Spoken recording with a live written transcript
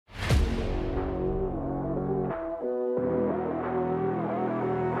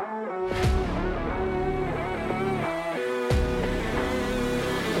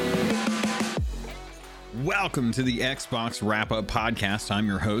Welcome to the Xbox Wrap-Up Podcast. I'm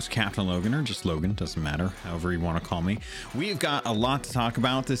your host, Captain Logan, or just Logan, doesn't matter, however you want to call me. We've got a lot to talk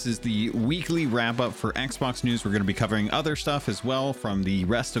about. This is the weekly wrap-up for Xbox news. We're going to be covering other stuff as well from the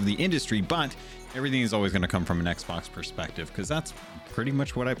rest of the industry, but everything is always going to come from an Xbox perspective, because that's pretty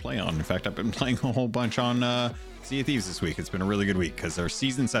much what I play on. In fact, I've been playing a whole bunch on Sea of Thieves this week. It's been a really good week because there's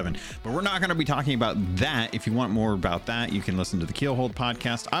season 7, but we're not going to be talking about that. If you want more about that, you can listen to the Keelhold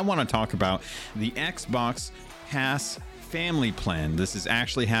podcast. I want to talk about the Xbox Pass family plan. This is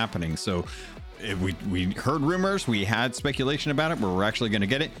actually happening. So we heard rumors, we had speculation about it, but we're actually going to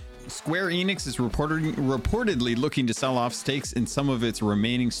get it. Square Enix is reportedly looking to sell off stakes in some of its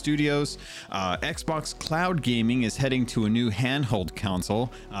remaining studios. Xbox Cloud Gaming is heading to a new handheld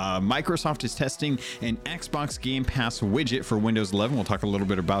console. Microsoft is testing an Xbox Game Pass widget for Windows 11. We'll talk a little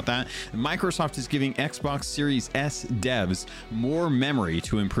bit about that. Microsoft is giving Xbox Series S devs more memory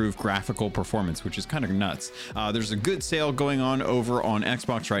to improve graphical performance, which is kind of nuts. There's a good sale going on over on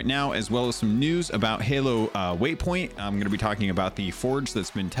Xbox right now, as well as some news about Halo Waypoint. I'm going to be talking about the Forge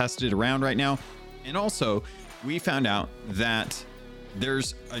that's been tested around right now, and also we found out that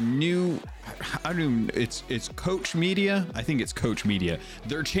there's a new, it's Coach Media. I think it's Coach Media.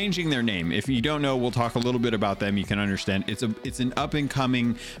 They're changing their name. If you don't know, we'll talk a little bit about them. You can understand it's an up and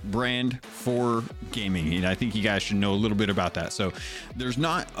coming brand for gaming, and I think you guys should know a little bit about that. So there's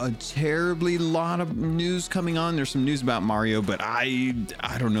not a terribly lot of news coming on. There's some news about Mario, but I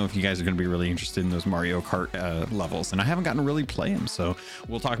don't know if you guys are going to be really interested in those Mario Kart levels, and I haven't gotten to really play them. So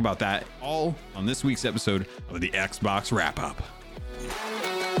we'll talk about that all on this week's episode of the Xbox Wrap Up.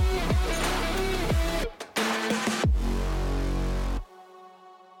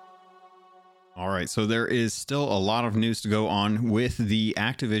 All right, so there is still a lot of news to go on with the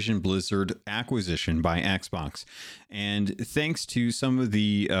Activision Blizzard acquisition by Xbox. And thanks to some of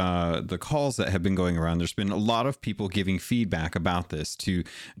the calls that have been going around, there's been a lot of people giving feedback about this to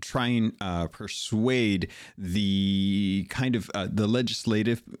try and persuade the kind of the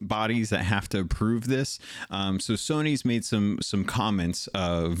legislative bodies that have to approve this. So Sony's made some comments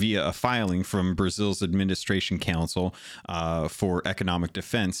via a filing from Brazil's Administration Council for Economic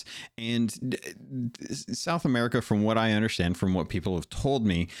Defense. And South America, from what I understand, from what people have told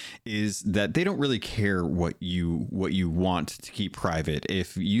me, is that they don't really care what you want to keep private.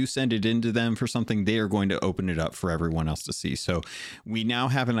 If you send it into them for something, they are going to open it up for everyone else to see. So we now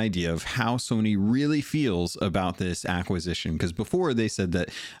have an idea of how Sony really feels about this acquisition, because before they said that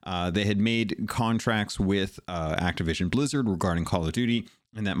they had made contracts with Activision Blizzard regarding Call of Duty,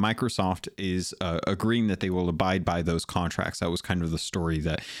 and that Microsoft is agreeing that they will abide by those contracts. That was kind of the story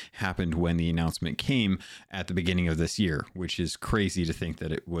that happened when the announcement came at the beginning of this year, which is crazy to think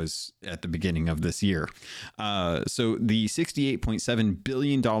that it was at the beginning of this year. So the $68.7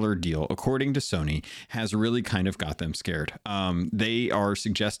 billion deal, according to Sony, has really kind of got them scared. They are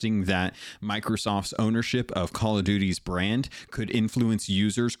suggesting that Microsoft's ownership of Call of Duty's brand could influence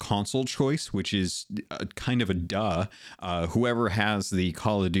users' console choice, which is kind of a duh. Whoever has the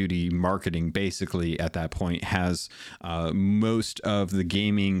Call of Duty marketing basically at that point has most of the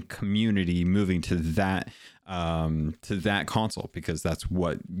gaming community moving to that console, because that's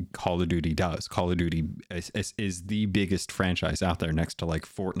what Call of Duty does. Call of Duty is the biggest franchise out there, next to like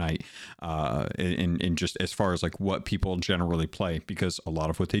Fortnite, in just as far as like what people generally play, because a lot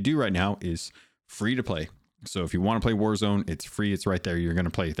of what they do right now is free to play. So if you want to play Warzone, it's free, it's right there, you're going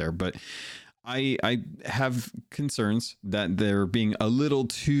to play it there. But I have concerns that they're being a little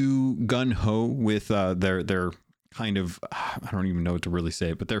too gun-ho with their kind of, I don't even know what to really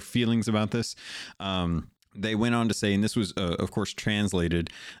say, but their feelings about this. They went on to say, and this was, of course, translated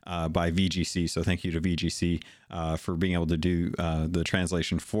by VGC. So thank you to VGC for being able to do the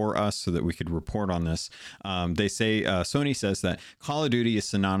translation for us so that we could report on this. They say, Sony says that Call of Duty is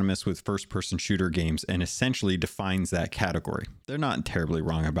synonymous with first-person shooter games and essentially defines that category. They're not terribly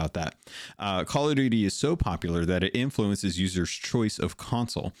wrong about that. Call of Duty is so popular that it influences users' choice of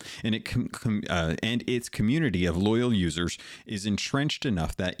console, and and its community of loyal users is entrenched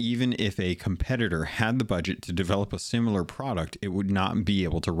enough that even if a competitor had the budget to develop a similar product, it would not be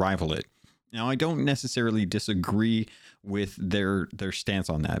able to rival it. Now, I don't necessarily disagree with their stance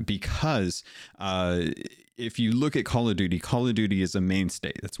on that, because if you look at Call of Duty is a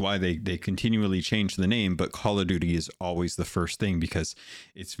mainstay. That's why they continually change the name, but Call of Duty is always the first thing, because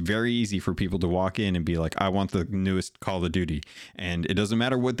it's very easy for people to walk in and be like, I want the newest Call of Duty. And it doesn't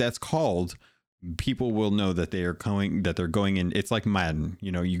matter what that's called, people will know that they're going in. It's like Madden.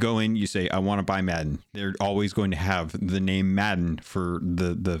 You know, you go in, you say, I want to buy Madden. They're always going to have the name Madden for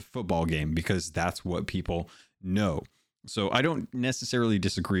the football game, because that's what people know. So I don't necessarily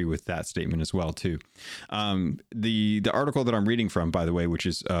disagree with that statement as well, too. The article that I'm reading from, by the way, which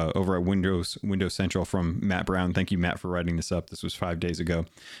is over at Windows Central from Matt Brown. Thank you, Matt, for writing this up. This was 5 days ago.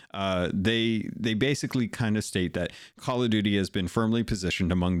 They basically kind of state that Call of Duty has been firmly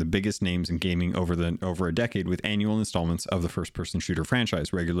positioned among the biggest names in gaming over a decade, with annual installments of the first-person shooter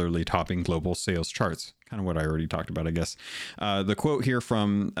franchise regularly topping global sales charts. Kind of what I already talked about, I guess. The quote here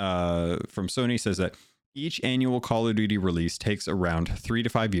from Sony says that each annual Call of Duty release takes around 3 to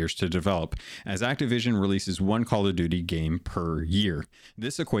 5 years to develop, as Activision releases one Call of Duty game per year.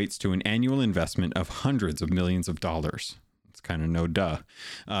 This equates to an annual investment of hundreds of millions of dollars. It's kind of no duh.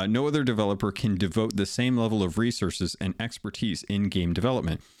 No other developer can devote the same level of resources and expertise in game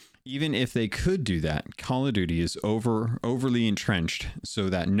development. Even if they could do that, Call of Duty is overly entrenched so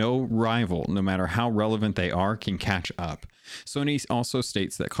that no rival, no matter how relevant they are, can catch up. Sony also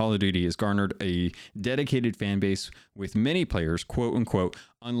states that Call of Duty has garnered a dedicated fan base, with many players, quote unquote,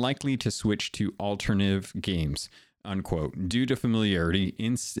 unlikely to switch to alternative games, unquote, due to familiarity,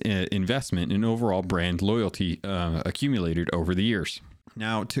 investment, and overall brand loyalty accumulated over the years.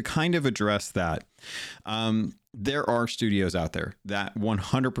 Now, to kind of address that, there are studios out there that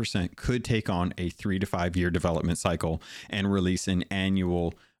 100% could take on a 3 to 5 year development cycle and release an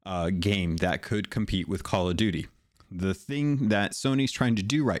annual game that could compete with Call of Duty. The thing that Sony's trying to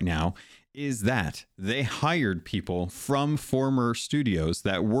do right now is that they hired people from former studios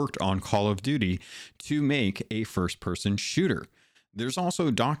that worked on Call of Duty to make a first-person shooter. There's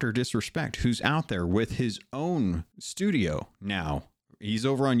also Dr. Disrespect, who's out there with his own studio now. He's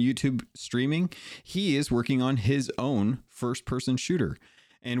over on YouTube streaming. He is working on his own first-person shooter.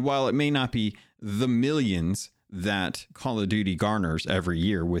 And while it may not be the millions that Call of Duty garners every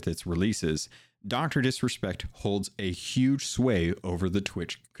year with its releases, Dr. Disrespect holds a huge sway over the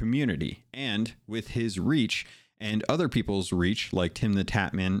Twitch community. And with his reach and other people's reach, like Tim the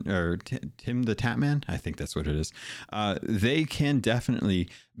Tatman, I think that's what it is, they can definitely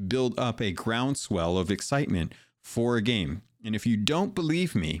build up a groundswell of excitement for a game. And if you don't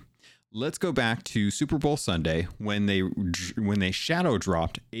believe me, let's go back to Super Bowl Sunday when they shadow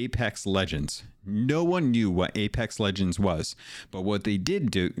dropped Apex Legends. No one knew what Apex Legends was, but what they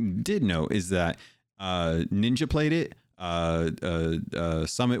did know is that Ninja played it,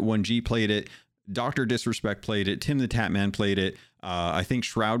 Summit 1G played it, Dr. Disrespect played it, Tim the Tatman played it, I think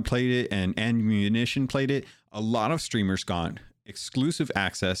Shroud played it, and Ammunition played it. A lot of streamers got exclusive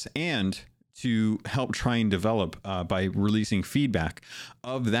access and to help try and develop by releasing feedback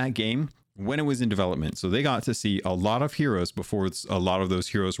of that game when it was in development. So they got to see a lot of heroes before a lot of those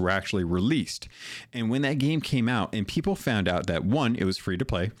heroes were actually released. And when that game came out and people found out that, one, it was free to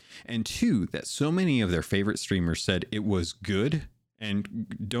play, and two, that so many of their favorite streamers said it was good.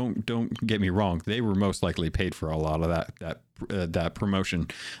 And don't get me wrong, they were most likely paid for a lot of that promotion.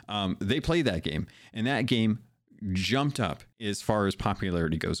 They played that game, and that game jumped up as far as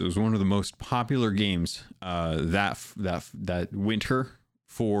popularity goes. It was one of the most popular games that winter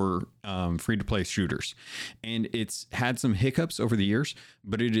for free-to-play shooters. And it's had some hiccups over the years,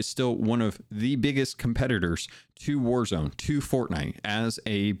 but it is still one of the biggest competitors to Warzone, to Fortnite, as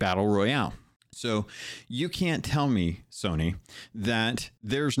a battle royale. So you can't tell me, Sony, that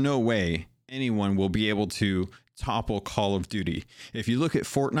there's no way anyone will be able to topple Call of Duty. If you look at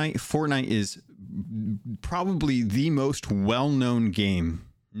Fortnite is probably the most well-known game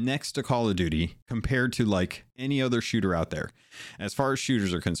next to Call of Duty compared to like any other shooter out there. As far as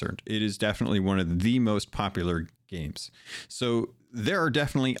shooters are concerned, it is definitely one of the most popular games. So there are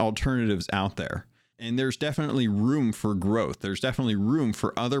definitely alternatives out there. And there's definitely room for growth. There's definitely room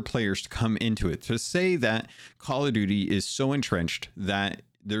for other players to come into it. To say that Call of Duty is so entrenched that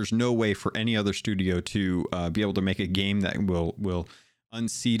there's no way for any other studio to be able to make a game that will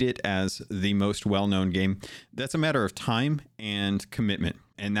unseat it as the most well-known game, that's a matter of time and commitment.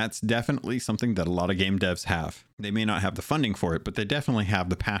 And that's definitely something that a lot of game devs have. They may not have the funding for it, but they definitely have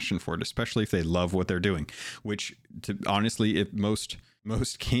the passion for it, especially if they love what they're doing, which honestly, if most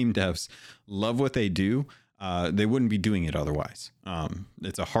game devs love what they do, they wouldn't be doing it otherwise.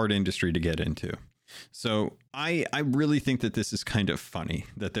 It's a hard industry to get into. So I really think that this is kind of funny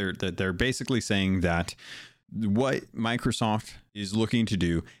that they're basically saying that what Microsoft is looking to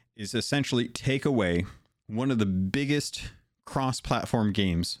do is essentially take away one of the biggest cross-platform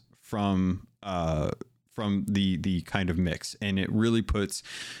games from the kind of mix, and it really puts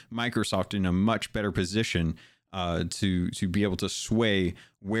Microsoft in a much better position to be able to sway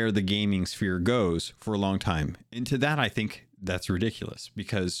where the gaming sphere goes for a long time. And to that, I think that's ridiculous,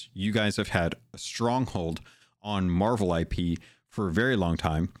 because you guys have had a stronghold on Marvel IP for a very long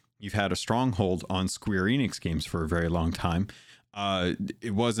time. you've had a stronghold on Square Enix games for a very long time.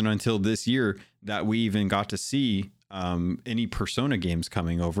 It wasn't until this year that we even got to see any Persona games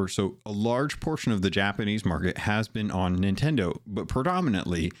coming over. So a large portion of the Japanese market has been on Nintendo, but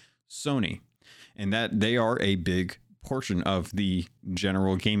predominantly Sony, and that they are a big portion of the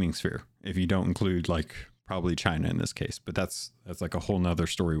general gaming sphere, if you don't include like probably China in this case. But that's like a whole nother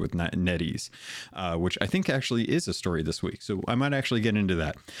story with NetEase, which I think actually is a story this week, so I might actually get into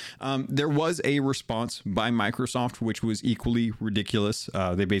that. There was a response by Microsoft which was equally ridiculous.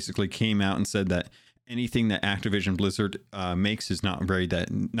 They basically came out and said that anything that Activision Blizzard makes is not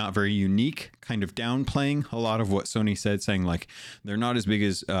very unique, kind of downplaying a lot of what Sony said, saying like they're not as big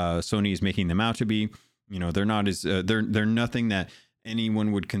as Sony is making them out to be. You know, they're not as they're nothing that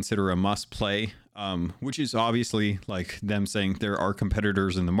anyone would consider a must play, which is obviously like them saying there are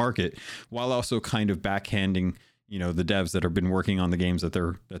competitors in the market, while also kind of backhanding, you know, the devs that have been working on the games that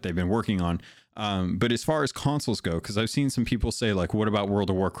they've been working on. But as far as consoles go, because I've seen some people say like, what about World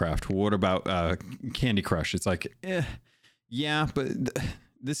of Warcraft? What about Candy Crush? It's like, yeah, but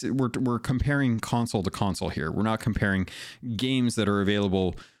we're comparing console to console here. We're not comparing games that are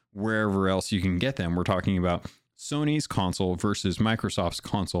available wherever else you can get them. We're talking about Sony's console versus Microsoft's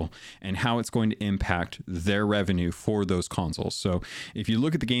console and how it's going to impact their revenue for those consoles. So if you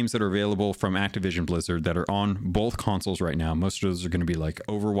look at the games that are available from Activision Blizzard that are on both consoles right now, most of those are going to be like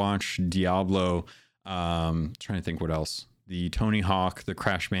Overwatch, Diablo, trying to think what else, the Tony Hawk, the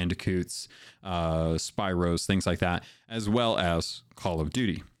Crash Bandicoots, Spyros, things like that, as well as Call of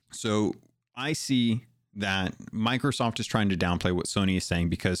Duty. So I see that Microsoft is trying to downplay what Sony is saying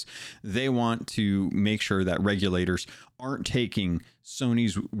because they want to make sure that regulators aren't taking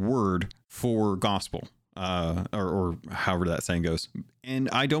Sony's word for gospel, or however that saying goes. And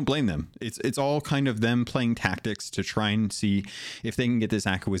I don't blame them. It's all kind of them playing tactics to try and see if they can get this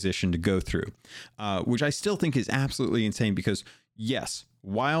acquisition to go through, which I still think is absolutely insane because, yes,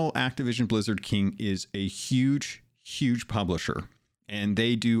 while Activision Blizzard King is a huge, huge publisher and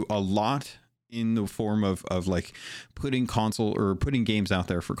they do a lot in the form of like putting games out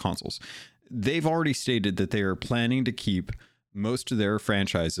there for consoles, they've already stated that they are planning to keep most of their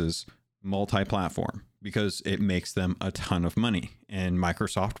franchises multi-platform because it makes them a ton of money, and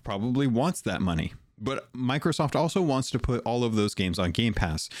Microsoft probably wants that money. But Microsoft also wants to put all of those games on Game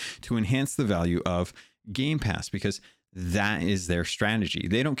Pass to enhance the value of Game Pass, because that is their strategy.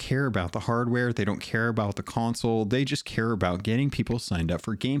 They don't care about the hardware. They don't care about the console. They just care about getting people signed up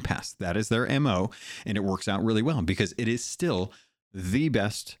for Game Pass. That is their MO, and it works out really well because it is still the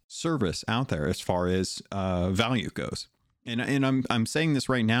best service out there as far as value goes. And I'm saying this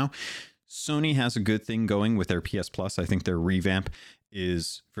right now. Sony has a good thing going with their PS Plus. I think their revamp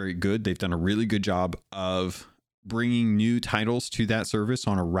is very good. They've done a really good job of bringing new titles to that service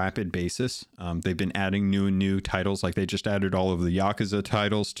on a rapid basis. They've been adding new titles. Like they just added all of the Yakuza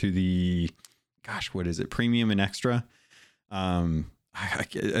titles to the, what is it? Premium and Extra. I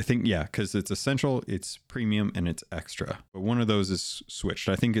think, yeah, because it's Essential, it's Premium, and it's Extra. But one of those is switched.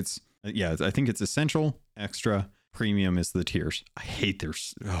 I think it's Essential, Extra, Premium is the tiers. I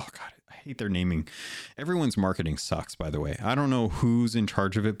hate their naming. Everyone's marketing sucks, by the way. I don't know who's in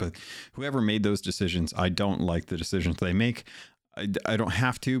charge of it, but whoever made those decisions, I don't like the decisions they make. I don't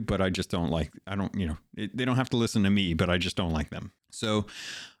have to, but I just don't like, they don't have to listen to me, but I just don't like them. So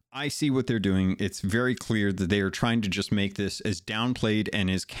I see what they're doing. It's very clear that they are trying to just make this as downplayed and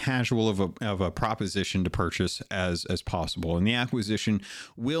as casual of a proposition to purchase as possible. And the acquisition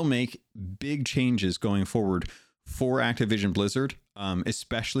will make big changes going forward for Activision Blizzard,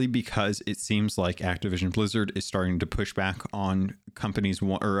 especially because it seems like Activision Blizzard is starting to push back on companies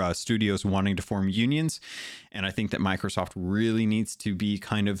or studios wanting to form unions. And I think that Microsoft really needs to be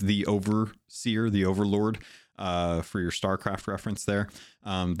kind of the overseer, the overlord, for your StarCraft reference there.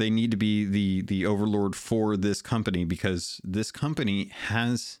 They need to be the overlord for this company because this company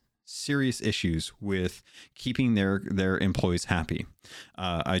has serious issues with keeping their employees happy.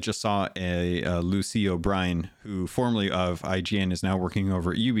 I just saw a Lucy O'Brien, who formerly of IGN is now working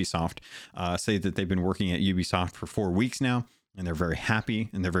over at Ubisoft, say that they've been working at Ubisoft for 4 weeks now, and they're very happy,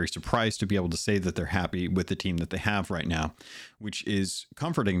 and they're very surprised to be able to say that they're happy with the team that they have right now, which is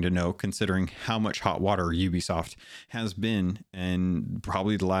comforting to know considering how much hot water Ubisoft has been in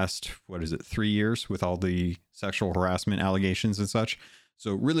probably the last, 3 years with all the sexual harassment allegations and such.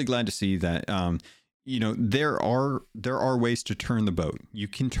 So really glad to see that, there are ways to turn the boat. You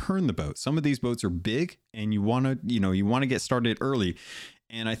can turn the boat. Some of these boats are big and you want to get started early.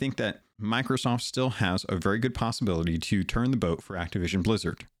 And I think that Microsoft still has a very good possibility to turn the boat for Activision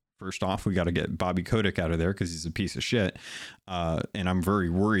Blizzard. First off, we got to get Bobby Kotick out of there because he's a piece of shit. And I'm very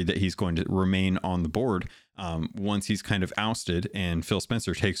worried that he's going to remain on the board once he's kind of ousted and Phil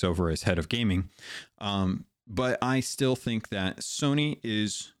Spencer takes over as head of gaming. But I still think that Sony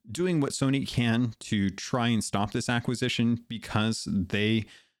is doing what Sony can to try and stop this acquisition, because they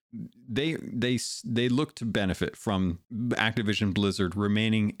look to benefit from Activision Blizzard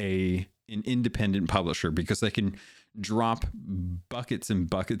remaining an independent publisher, because they can drop buckets and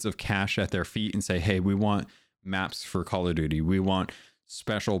buckets of cash at their feet and say, hey, we want maps for Call of Duty. We want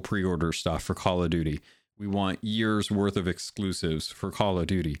special pre-order stuff for Call of Duty. We want years worth of exclusives for Call of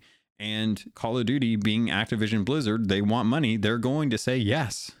Duty. And Call of Duty, being Activision Blizzard, they want money. They're going to say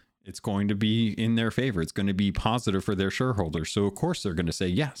yes. It's going to be in their favor. It's going to be positive for their shareholders. So of course they're going to say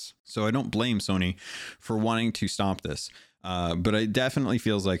yes. So I don't blame Sony for wanting to stop this. But it definitely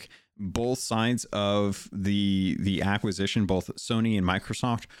feels like both sides of the acquisition, both Sony and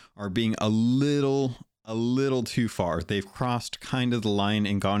Microsoft, are being a little too far. They've crossed kind of the line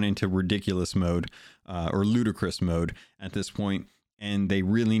and gone into ridiculous mode or ludicrous mode at this point. And they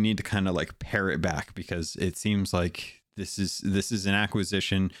really need to kind of like pare it back, because it seems like this is an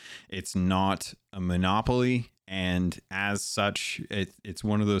acquisition. It's not a monopoly. And as such, it's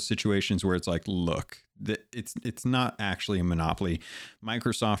one of those situations where it's like, look, it's not actually a monopoly.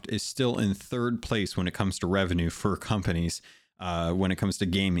 Microsoft is still in third place when it comes to revenue for companies. When it comes to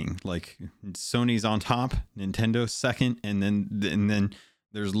gaming, like Sony's on top, Nintendo second, and then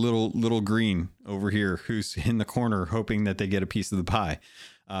there's little green over here who's in the corner hoping that they get a piece of the pie.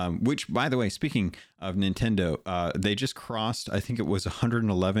 Which, by the way, speaking of Nintendo, they just crossed, I think it was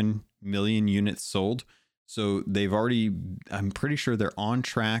 111 million units sold. So they've already, I'm pretty sure they're on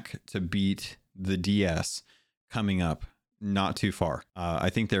track to beat the DS coming up not too far. I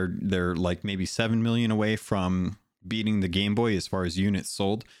think they're like maybe 7 million away from beating the Game Boy as far as units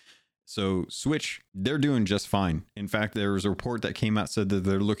sold. So Switch, they're doing just fine. In fact, there was a report that came out, said that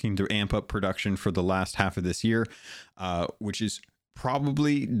they're looking to amp up production for the last half of this year, which is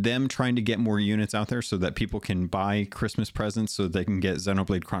probably them trying to get more units out there so that people can buy Christmas presents, so they can get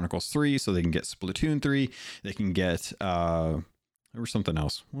Xenoblade Chronicles 3, so they can get Splatoon 3, they can get, there was something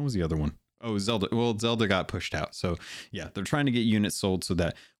else. What was the other one? Oh, Zelda. Well, Zelda got pushed out. So yeah, they're trying to get units sold so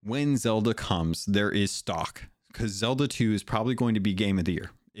that when Zelda comes, there is stock, because Zelda 2 is probably going to be Game of the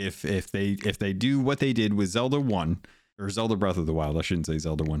Year. If they do what they did with Zelda 1, or Zelda Breath of the Wild, I shouldn't say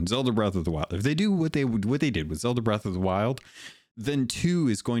Zelda 1, Zelda Breath of the Wild. If they do what they did with Zelda Breath of the Wild, then 2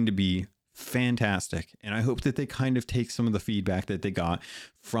 is going to be fantastic. And I hope that they kind of take some of the feedback that they got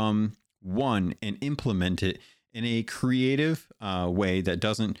from 1 and implement it in a creative way that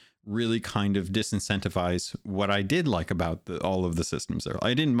doesn't really kind of disincentivize what I did like about all of the systems there.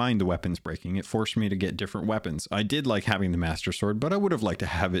 I didn't mind the weapons breaking. It forced me to get different weapons. I did like having the Master Sword, but I would have liked to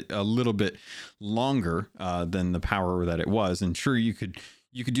have it a little bit longer than the power that it was. And sure, you could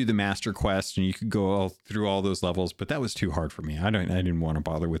do the Master Quest and you could go all through all those levels, but that was too hard for me. I didn't want to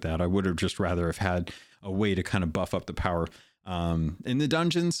bother with that. I would have just rather have had a way to kind of buff up the power. In the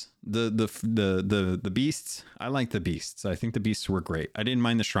dungeons, the beasts, I like the beasts. I think the beasts were great. I didn't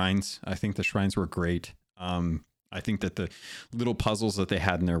mind the shrines. I think the shrines were great. I think that the little puzzles that they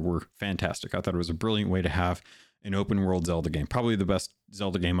had in there were fantastic. I thought it was a brilliant way to have an open world Zelda game. Probably the best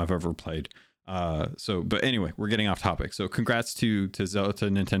Zelda game I've ever played. But anyway, we're getting off topic. So congrats to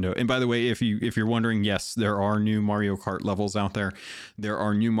Nintendo. And by the way, if you're wondering, yes, there are new Mario Kart levels out there. There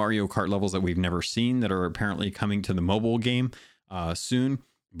are new Mario Kart levels that we've never seen that are apparently coming to the mobile game soon.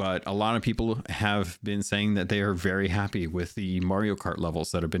 But a lot of people have been saying that they are very happy with the Mario Kart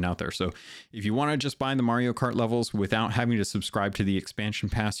levels that have been out there. So if you want to just buy the Mario Kart levels without having to subscribe to the expansion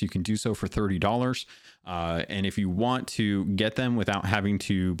pass, you can do so for $30. And if you want to get them without having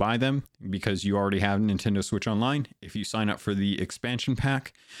to buy them because you already have Nintendo Switch Online, if you sign up for the expansion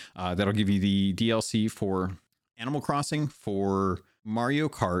pack, that'll give you the DLC for Animal Crossing, for Mario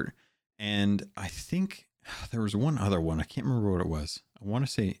Kart, and I think there was one other one. I can't remember what it was. I want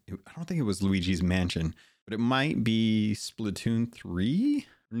to say, I don't think it was Luigi's Mansion, but it might be Splatoon 3.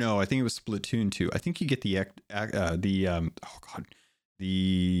 No, I think it was Splatoon 2. I think you get I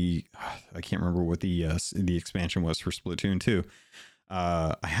can't remember what the expansion was for Splatoon 2.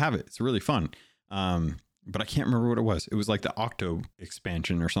 I have it. It's really fun. But I can't remember what it was. It was like the Octo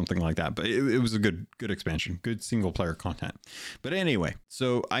expansion or something like that. But it was a good expansion, good single player content. But anyway,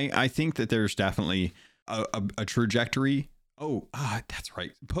 so I think that there's definitely a trajectory. Oh, that's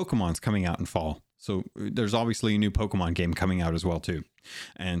right. Pokemon's coming out in fall. So there's obviously a new Pokemon game coming out as well too.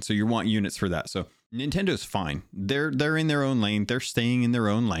 And so you want units for that. So Nintendo's fine. They're in their own lane. They're staying in their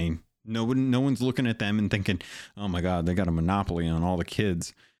own lane. No one's looking at them and thinking, oh my God, they got a monopoly on all the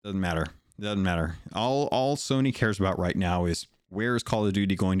kids. Doesn't matter. All Sony cares about right now is, where is Call of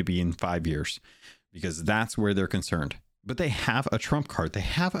Duty going to be in 5 years? Because that's where they're concerned. But they have a trump card. They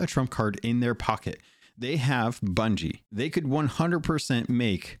have a trump card in their pocket. They have Bungie. They could 100%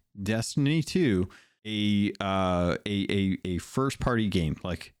 make Destiny 2 a first party game.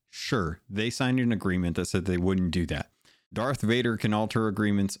 Like, sure, they signed an agreement that said they wouldn't do that. Darth Vader can alter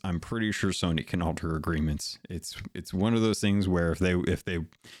agreements. I'm pretty sure Sony can alter agreements. It's one of those things where if they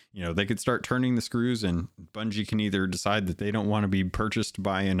they could start turning the screws, and Bungie can either decide that they don't want to be purchased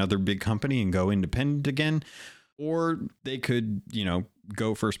by another big company and go independent again, or they could,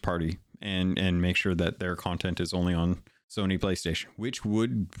 go first party and make sure that their content is only on Sony PlayStation, which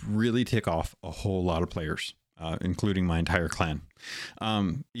would really tick off a whole lot of players, including my entire clan.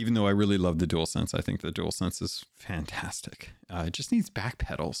 Even though I really love the DualSense, I think the DualSense is fantastic. It just needs back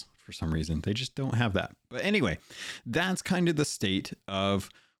pedals for some reason. They just don't have that. But anyway, that's kind of the state of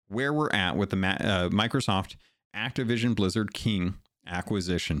where we're at with the Microsoft Activision Blizzard King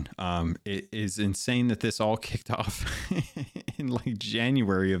acquisition. It is insane that this all kicked off in like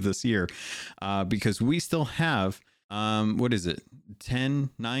January of this year, because we still have what is it,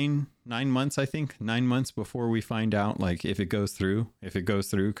 9 months, I think 9 months before we find out like if it goes through,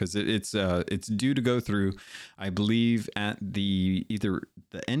 because it's due to go through, I believe, at either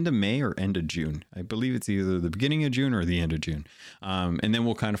the end of May or end of June. I believe it's either the beginning of June or the end of June, and then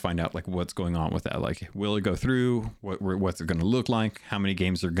we'll kind of find out like what's going on with that. Like, will it go through? What's it going to look like? How many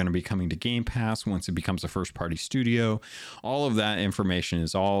games are going to be coming to Game Pass once it becomes a first party studio? All of that information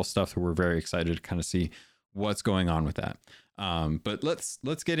is all stuff that we're very excited to kind of see what's going on with that. But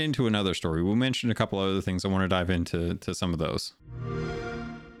let's get into another story. We'll mention a couple other things. I want to dive into some of those.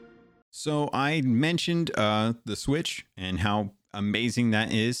 So I mentioned the Switch and how amazing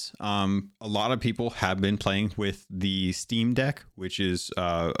that is. A lot of people have been playing with the Steam Deck, which is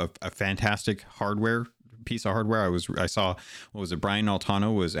a fantastic piece of hardware. I saw, what was it, Brian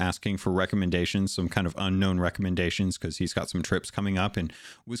Altano was asking for recommendations, some kind of unknown recommendations, because he's got some trips coming up, and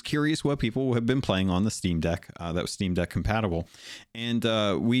was curious what people have been playing on the Steam Deck that was Steam Deck compatible. And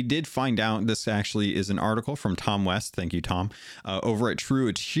we did find out, this actually is an article from Tom West, thank you Tom, over at True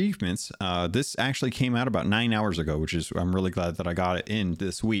Achievements. This actually came out about 9 hours ago, which is, I'm really glad that I got it in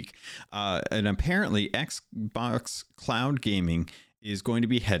this week. And apparently Xbox Cloud Gaming is going to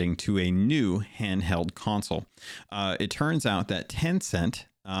be heading to a new handheld console. It turns out that Tencent,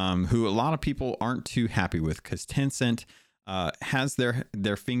 who a lot of people aren't too happy with, because Tencent has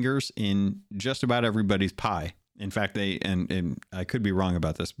their fingers in just about everybody's pie. In fact, and I could be wrong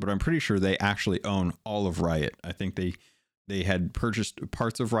about this, but I'm pretty sure they actually own all of Riot. I think they had purchased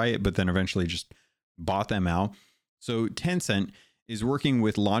parts of Riot, but then eventually just bought them out. So Tencent is working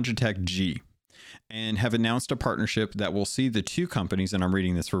with Logitech G, and have announced a partnership that will see the two companies, and I'm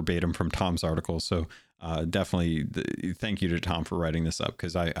reading this verbatim from Tom's article, so definitely thank you to Tom for writing this up,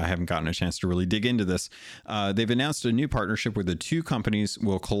 because I haven't gotten a chance to really dig into this. They've announced a new partnership where the two companies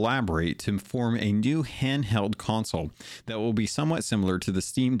will collaborate to form a new handheld console that will be somewhat similar to the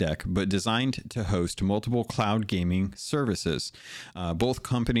Steam Deck, but designed to host multiple cloud gaming services. Both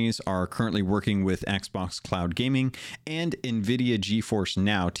companies are currently working with Xbox Cloud Gaming and NVIDIA GeForce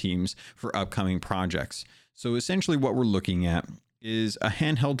Now teams for upcoming projects. So essentially what we're looking at is a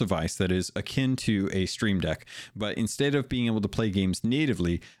handheld device that is akin to a Stream Deck, but instead of being able to play games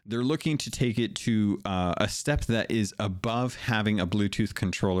natively, they're looking to take it to a step that is above having a Bluetooth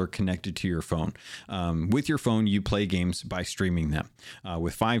controller connected to your phone. With your phone, you play games by streaming them.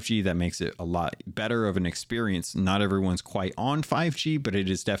 With 5G, that makes it a lot better of an experience. Not everyone's quite on 5G, but it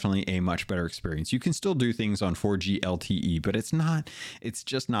is definitely a much better experience. You can still do things on 4G LTE, but it's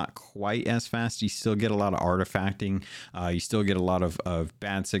just not quite as fast. You still get a lot of artifacting. You still get a lot of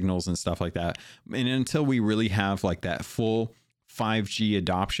bad signals and stuff like that. And until we really have like that full 5G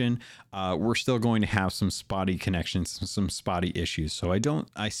adoption, we're still going to have some spotty connections, some spotty issues. So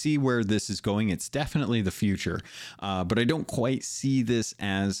I see where this is going. It's definitely the future, but I don't quite see this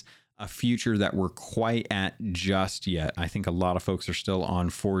as a future that we're quite at just yet. I think a lot of folks are still on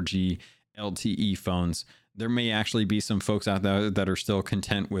 4G LTE phones. There may actually be some folks out there that are still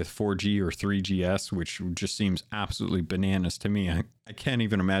content with 4G or 3GS, which just seems absolutely bananas to me. I can't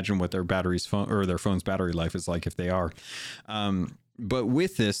even imagine what their phone's battery life is like if they are. But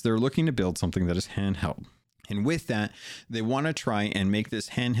with this, they're looking to build something that is handheld. And with that, they want to try and make this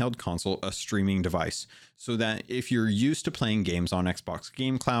handheld console a streaming device so that if you're used to playing games on Xbox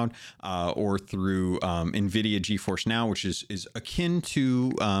Game Cloud or through NVIDIA GeForce Now, which is akin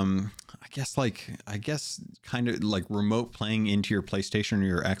to, I guess kind of like remote playing into your PlayStation or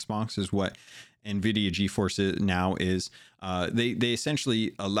your Xbox is what NVIDIA GeForce Now is. They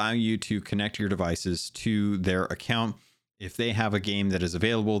essentially allow you to connect your devices to their account. If they have a game that is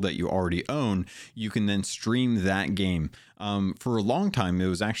available that you already own, you can then stream that game. For a long time, it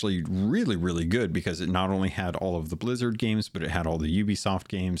was actually really, really good because it not only had all of the Blizzard games, but it had all the Ubisoft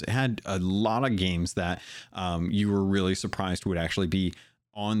games. It had a lot of games that you were really surprised would actually be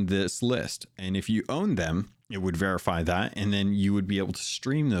on this list. And if you own them, it would verify that, and then you would be able to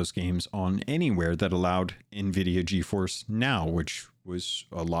stream those games on anywhere that allowed NVIDIA GeForce Now, which was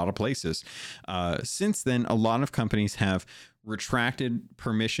a lot of places. Since then, a lot of companies have retracted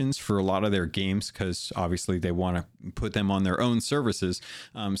permissions for a lot of their games because obviously they want to put them on their own services.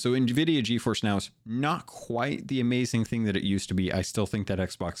 So NVIDIA GeForce Now is not quite the amazing thing that it used to be. I still think that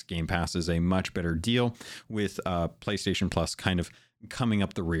Xbox Game Pass is a much better deal with PlayStation Plus kind of coming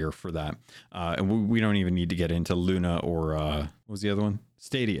up the rear for that. And we don't even need to get into Luna or what was the other one?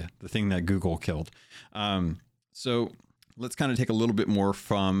 Stadia, the thing that Google killed. So let's kind of take a little bit more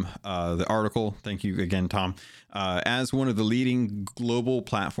from the article. Thank you again, Tom. As one of the leading global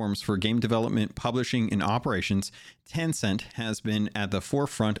platforms for game development, publishing, and operations, Tencent has been at the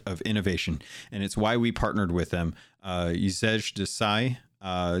forefront of innovation, and it's why we partnered with them. Yuzej Desai,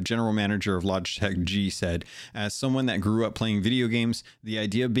 general manager of Logitech G, said, as someone that grew up playing video games, the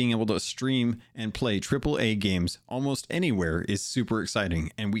idea of being able to stream and play AAA games almost anywhere is super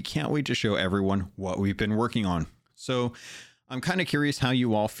exciting, and we can't wait to show everyone what we've been working on. So I'm kind of curious how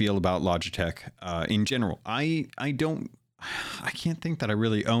you all feel about Logitech in general. I can't think that I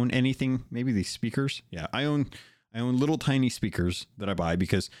really own anything. Maybe these speakers. Yeah, I own little tiny speakers that I buy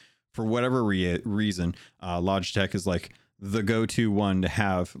because for whatever reason, Logitech is like the go-to one to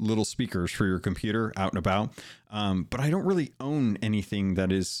have little speakers for your computer out and about. But I don't really own anything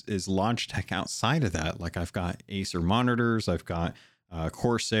that is Logitech outside of that. Like I've got Acer monitors, I've got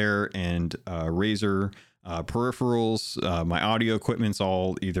Corsair and Razer peripherals. My audio equipment's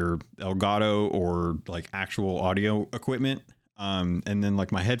all either Elgato or like actual audio equipment. And then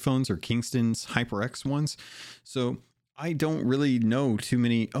like my headphones are Kingston's HyperX ones. So I don't really know too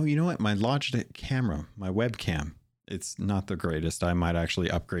many. Oh, you know what? My Logitech camera, my webcam, it's not the greatest. I might actually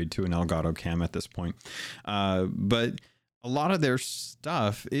upgrade to an Elgato cam at this point. But a lot of their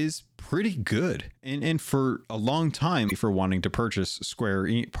stuff is pretty good. And for a long time, for wanting to purchase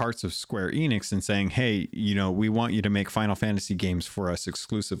parts of Square Enix and saying, hey, you know, we want you to make Final Fantasy games for us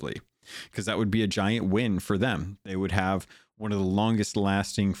exclusively, because that would be a giant win for them. They would have one of the longest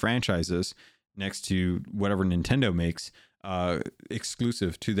lasting franchises next to whatever Nintendo makes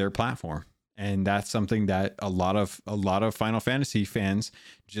exclusive to their platform. And that's something that a lot of Final Fantasy fans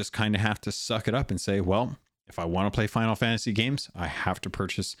just kind of have to suck it up and say, well, if I want to play Final Fantasy games, I have to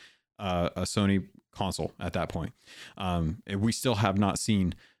purchase a Sony console at that point. We still have not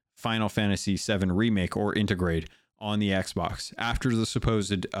seen Final Fantasy VII Remake or Intergrade on the Xbox after the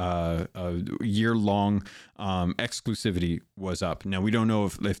supposed year-long exclusivity was up. Now, we don't know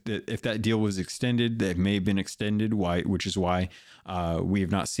if that deal was extended. That may have been extended, which is why we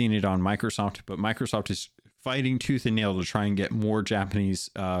have not seen it on Microsoft. But Microsoft is fighting tooth and nail to try and get more Japanese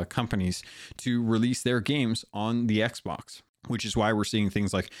companies to release their games on the Xbox, which is why we're seeing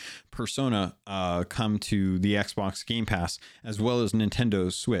things like Persona come to the Xbox Game Pass, as well as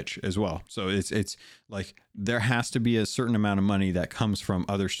Nintendo Switch as well. So it's like there has to be a certain amount of money that comes from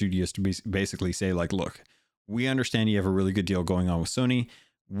other studios to basically say like, look, we understand you have a really good deal going on with Sony.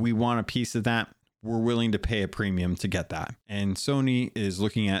 We want a piece of that. We're willing to pay a premium to get that. And Sony is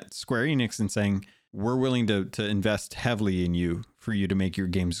looking at Square Enix and saying, we're willing to invest heavily in you for you to make your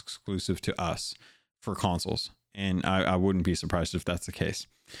games exclusive to us for consoles. And I wouldn't be surprised if that's the case.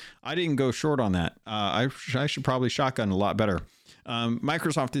 I didn't go short on that. I should probably shotgun a lot better.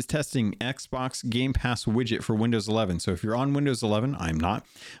 Microsoft is testing Xbox Game Pass widget for Windows 11. So if you're on Windows 11, I'm not,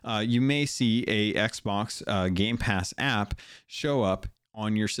 you may see a Xbox Game Pass app show up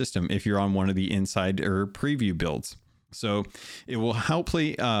on your system if you're on one of the inside or preview builds. So it will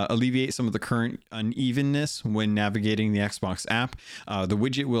hopefully alleviate some of the current unevenness when navigating the Xbox app. The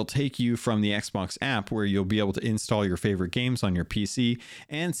widget will take you from the Xbox app where you'll be able to install your favorite games on your PC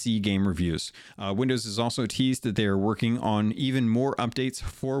and see game reviews. Windows has also teased that they are working on even more updates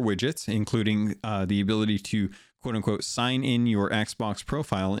for widgets, including the ability to quote unquote sign in your Xbox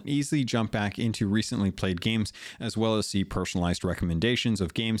profile and easily jump back into recently played games, as well as see personalized recommendations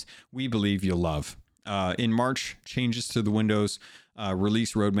of games we believe you'll love. In March, changes to the Windows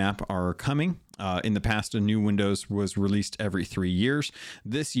release roadmap are coming. In the past, a new Windows was released every 3 years.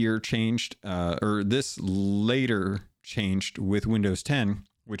 This year changed, or this later changed with Windows 10,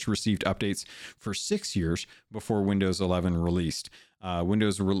 which received updates for 6 years before Windows 11 released.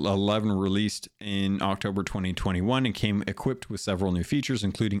 Windows 11 released in October 2021 and came equipped with several new features,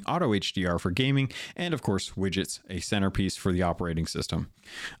 including Auto HDR for gaming and, of course, widgets, a centerpiece for the operating system.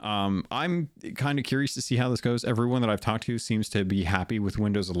 I'm kind of curious to see how this goes. Everyone that I've talked to seems to be happy with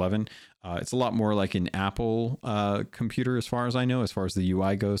Windows 11. It's a lot more like an Apple computer, as far as I know, as far as the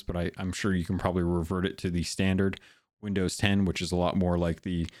UI goes, but I'm sure you can probably revert it to the standard Windows 10, which is a lot more like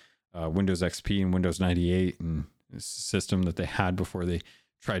the Windows XP and Windows 98 and system that they had before they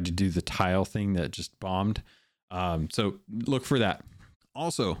tried to do the tile thing that just bombed. So look for that.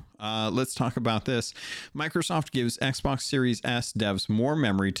 Also, let's talk about this. Microsoft gives Xbox Series S devs more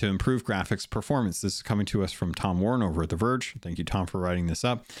memory to improve graphics performance. This is coming to us from Tom Warren over at The Verge. Thank you, Tom, for writing this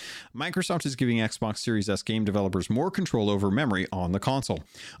up. Microsoft is giving Xbox Series S game developers more control over memory on the console.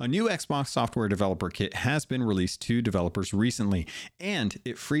 A new Xbox software developer kit has been released to developers recently, and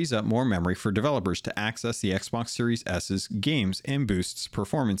it frees up more memory for developers to access the Xbox Series S's games and boosts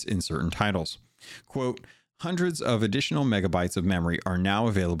performance in certain titles. Quote, hundreds of additional megabytes of memory are now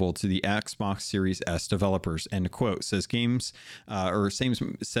available to the Xbox Series S developers, end quote, says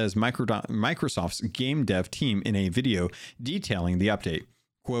Microsoft's game dev team in a video detailing the update.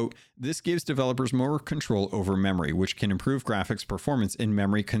 Quote, this gives developers more control over memory, which can improve graphics performance in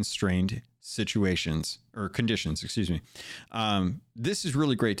memory constrained conditions. This is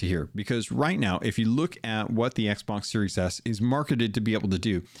really great to hear, because right now, if you look at what the Xbox Series S is marketed to be able to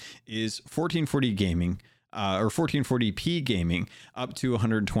do, is 1440 gaming, or 1440p gaming up to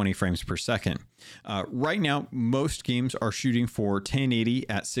 120 frames per second. Right now, most games are shooting for 1080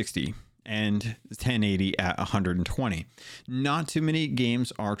 at 60 and 1080 at 120. Not too many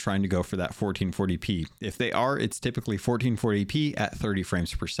games are trying to go for that 1440p. If they are, it's typically 1440p at 30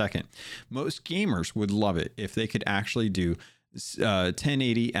 frames per second. Most gamers would love it if they could actually do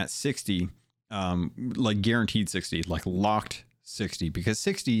 1080 at 60, like guaranteed 60, like locked 60, because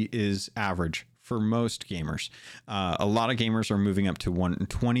 60 is average for most gamers. A lot of gamers are moving up to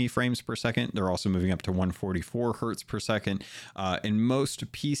 120 frames per second. They're also moving up to 144 hertz per second. And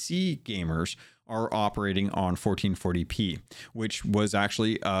most PC gamers are operating on 1440p, which was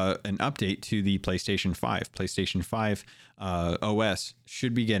actually an update to the PlayStation 5. PlayStation 5 OS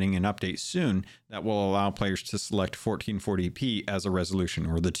should be getting an update soon that will allow players to select 1440p as a resolution,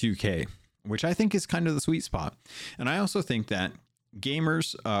 or the 2K, which I think is kind of the sweet spot. And I also think that game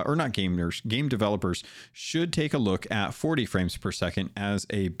developers should take a look at 40 frames per second as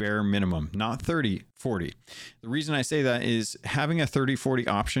a bare minimum, not 30-40. The reason I say that is having a 30-40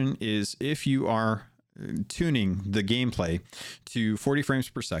 option is if you are tuning the gameplay to 40 frames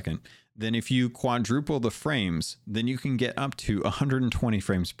per second, then if you quadruple the frames, then you can get up to 120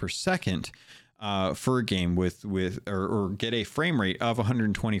 frames per second for a game or get a frame rate of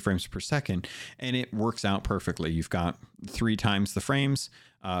 120 frames per second, and it works out perfectly. You've got 3 times the frames.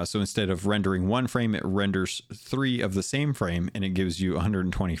 So instead of rendering 1 frame, it renders 3 of the same frame, and it gives you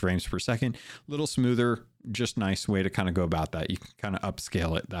 120 frames per second. A little smoother, just nice way to kind of go about that. You can kind of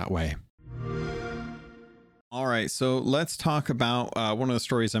upscale it that way. All right, so let's talk about one of the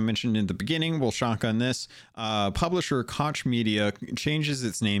stories I mentioned in the beginning. We'll shotgun this. Publisher Koch Media changes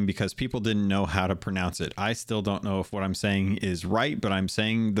its name because people didn't know how to pronounce it. I still don't know if what I'm saying is right, but I'm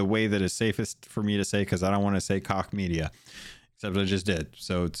saying the way that is safest for me to say, because I don't want to say Koch Media, except I just did.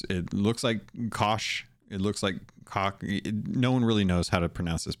 So it looks like Koch. It looks like Koch. No one really knows how to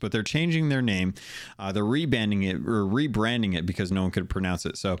pronounce this, but they're changing their name. They're rebranding it because no one could pronounce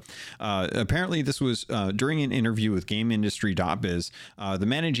it. So apparently this was during an interview with GameIndustry.biz. The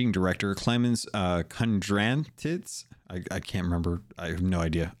managing director, Clemens Kondrantits, I can't remember. I have no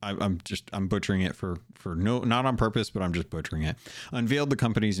idea. I'm butchering it for not on purpose, but I'm just butchering it. Unveiled the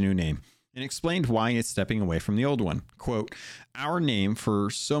company's new name and explained why it's stepping away from the old one. Quote, our name for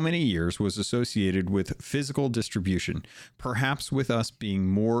so many years was associated with physical distribution, perhaps with us being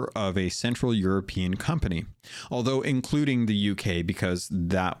more of a Central European company, although including the UK because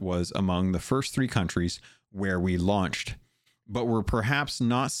that was among the first 3 countries where we launched. But we're perhaps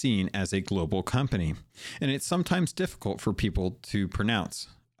not seen as a global company, and it's sometimes difficult for people to pronounce.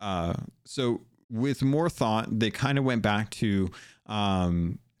 So with more thought, they kind of went back to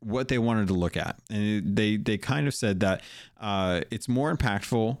what they wanted to look at. And they kind of said that it's more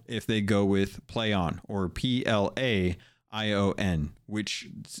impactful if they go with Play On, or PLAION, ION, which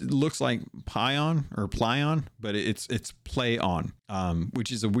looks like Pion or Plyon, but it's Play On,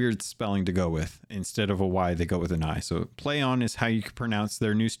 which is a weird spelling to go with. Instead of a Y, they go with an I. So Play On is how you can pronounce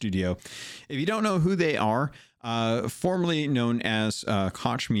their new studio. If you don't know who they are, formerly known as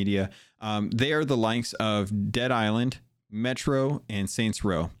Koch Media, they are the likes of Dead Island, Metro, and Saints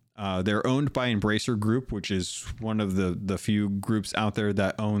Row. They're owned by Embracer Group, which is one of the few groups out there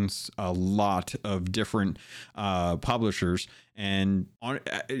that owns a lot of different publishers. And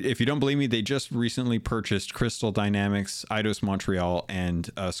if you don't believe me, they just recently purchased Crystal Dynamics, Eidos Montreal, and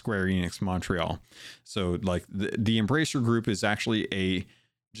Square Enix Montreal. So like the Embracer Group is actually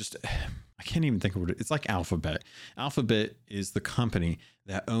I can't even think of what it's like. Alphabet. Alphabet is the company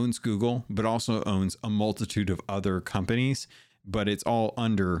that owns Google, but also owns a multitude of other companies, but it's all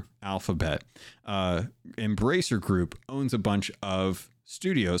under Alphabet. Embracer Group owns a bunch of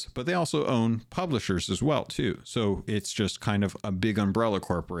studios, but they also own publishers as well too. So it's just kind of a big umbrella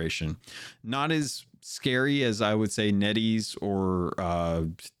corporation. Not as scary as I would say NetEase or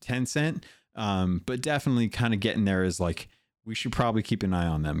Tencent, but definitely kind of getting there as like, we should probably keep an eye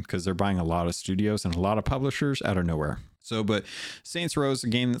on them because they're buying a lot of studios and a lot of publishers out of nowhere. So, but Saints Row is a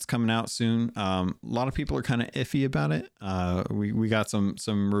game that's coming out soon. A lot of people are kind of iffy about it. We got some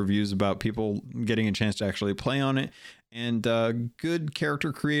reviews about people getting a chance to actually play on it, and good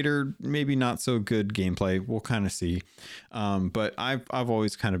character creator, maybe not so good gameplay. We'll kind of see. But I've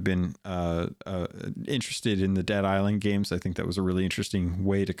always kind of been interested in the Dead Island games. I think that was a really interesting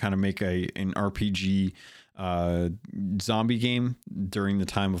way to kind of make an RPG zombie game during the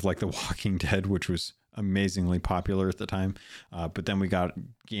time of like The Walking Dead, which was amazingly popular at the time. But then we got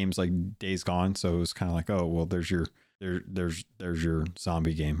games like Days Gone, so it was kind of like, oh well, there's your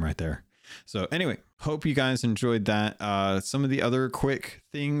zombie game right there. So anyway, hope you guys enjoyed that. Some of the other quick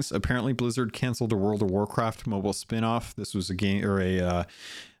things: apparently Blizzard canceled a World of Warcraft mobile spinoff. This was a game or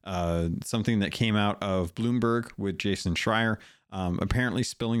something that came out of Bloomberg with Jason Schreier. Apparently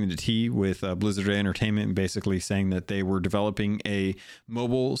spilling the tea with Blizzard Entertainment and basically saying that they were developing a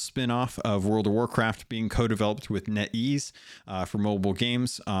mobile spin-off of World of Warcraft being co-developed with NetEase for mobile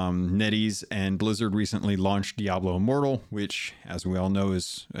games. NetEase and Blizzard recently launched Diablo Immortal, which, as we all know,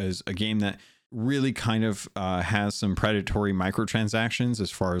 is a game that really kind of has some predatory microtransactions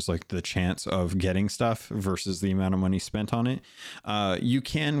as far as like the chance of getting stuff versus the amount of money spent on it. You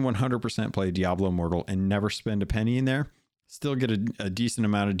can 100% play Diablo Immortal and never spend a penny in there. Still get a decent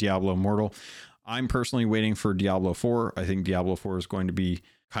amount of Diablo Immortal. I'm personally waiting for Diablo 4. I think Diablo 4 is going to be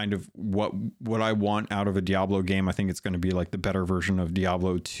kind of what I want out of a Diablo game. I think it's going to be like the better version of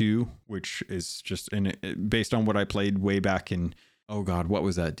Diablo 2, which is just based on what I played way back in, oh God, what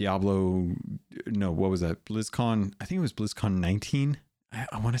was that? What was that? BlizzCon, I think it was BlizzCon 19.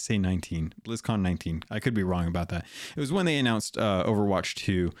 I want to say 19, BlizzCon 19. I could be wrong about that. It was when they announced Overwatch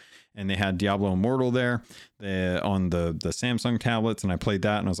 2, and they had Diablo Immortal there on the Samsung tablets, and I played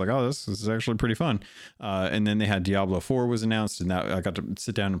that, and I was like, oh, this is actually pretty fun. And then they had Diablo 4 was announced, and that I got to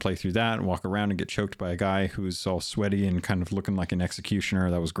sit down and play through that and walk around and get choked by a guy who's all sweaty and kind of looking like an executioner.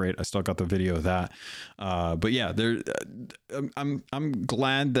 That was great. I still got the video of that. But yeah, I'm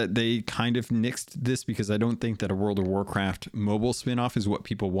glad that they kind of nixed this, because I don't think that a World of Warcraft mobile spinoff is what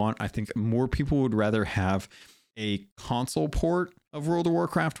people want. I think more people would rather have a console port of World of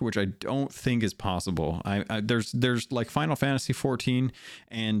Warcraft, which I don't think is possible. There's like Final Fantasy 14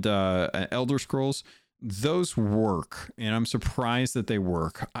 and Elder Scrolls. Those work, and I'm surprised that they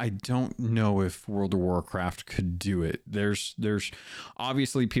work. I don't know if World of Warcraft could do it. There's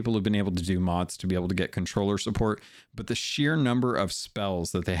obviously people have been able to do mods to be able to get controller support, but the sheer number of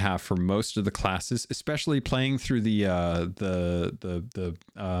spells that they have for most of the classes, especially playing through the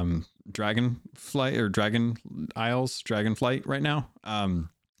Dragonflight or Dragon Isles, Dragonflight right now.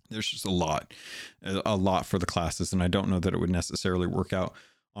 There's just a lot for the classes, and I don't know that it would necessarily work out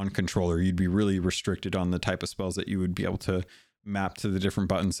on controller. You'd be really restricted on the type of spells that you would be able to map to the different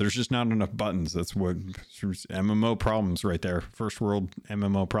buttons. There's just not enough buttons. That's what MMO problems right there. First world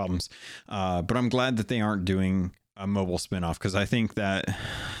MMO problems. But I'm glad that they aren't doing a mobile spinoff, because I think that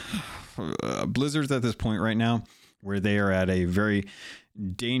Blizzard's at this point right now where they are at a very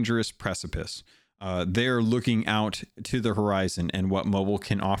dangerous precipice. They're looking out to the horizon and what mobile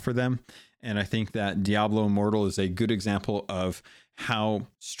can offer them. And I think that Diablo Immortal is a good example of how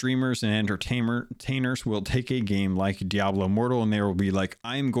streamers and entertainers will take a game like Diablo Immortal, and they will be like,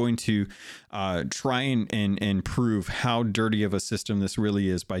 I'm going to try and prove how dirty of a system this really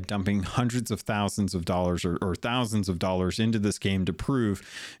is by dumping hundreds of thousands of dollars or thousands of dollars into this game to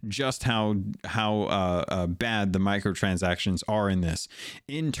prove just how bad the microtransactions are in this.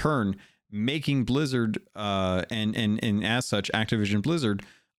 In turn, making Blizzard and as such Activision Blizzard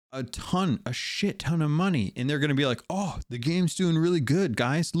a shit ton of money. And they're going to be like, oh, the game's doing really good,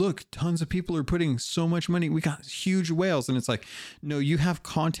 guys. Look, tons of people are putting so much money. We got huge whales. And it's like, no, you have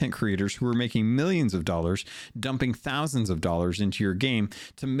content creators who are making millions of dollars, dumping thousands of dollars into your game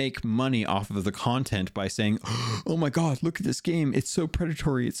to make money off of the content by saying, oh my God, look at this game. It's so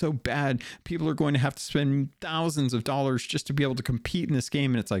predatory. It's so bad. People are going to have to spend thousands of dollars just to be able to compete in this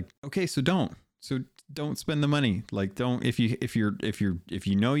game. And it's like, okay, so don't spend the money. Like, don't, if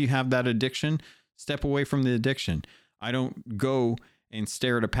you know you have that addiction, step away from the addiction. I don't go and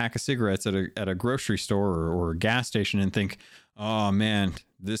stare at a pack of cigarettes at a grocery store or a gas station and think, oh man,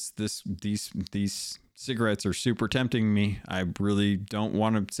 these cigarettes are super tempting me. I really don't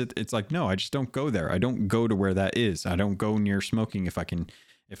want to sit. It's like, no, I just don't go there. I don't go to where that is. I don't go near smoking if I can.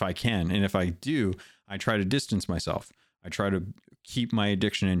 And if I do, I try to distance myself. I try to keep my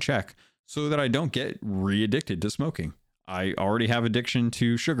addiction in check, so that I don't get re-addicted to smoking. I already have addiction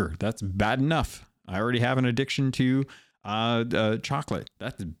to sugar. That's bad enough. I already have an addiction to chocolate.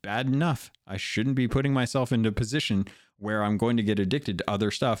 That's bad enough. I shouldn't be putting myself into a position where I'm going to get addicted to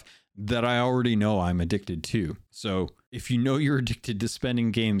other stuff that I already know I'm addicted to. So if you know you're addicted to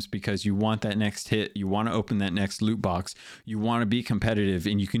spending games because you want that next hit, you want to open that next loot box, you want to be competitive,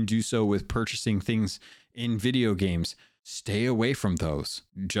 and you can do so with purchasing things in video games, stay away from those.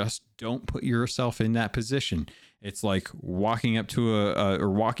 Just don't put yourself in that position. It's like walking up to or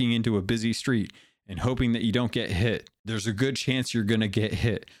walking into a busy street and hoping that you don't get hit. There's a good chance you're going to get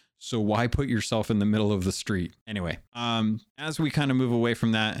hit. So why put yourself in the middle of the street? Anyway, as we kind of move away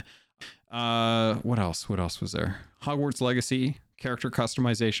from that, what else was there? Hogwarts Legacy character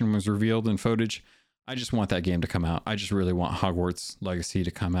customization was revealed in footage. I just want that game to come out. I just really want Hogwarts Legacy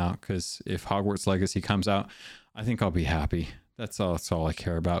to come out, because if Hogwarts Legacy comes out, I think I'll be happy. That's all I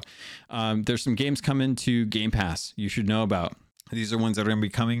care about. There's some games coming to Game Pass you should know about. These are ones that are going to be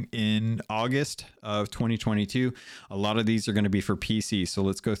coming in August of 2022. A lot of these are going to be for PC. So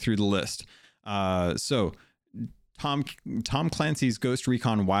let's go through the list. So Tom Clancy's Ghost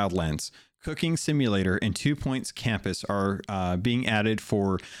Recon Wildlands, Cooking Simulator, and 2 Points Campus are being added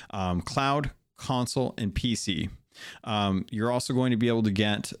for cloud, console, and PC. You're also going to be able to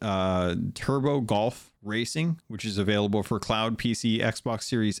get Turbo Golf Racing, which is available for cloud, PC, Xbox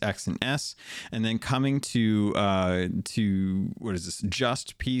Series X and S, and then coming to what is this?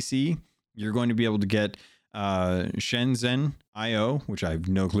 Just PC. You're going to be able to get Shenzhen IO, which I have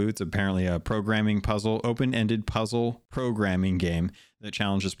no clue. It's apparently a open-ended puzzle programming game that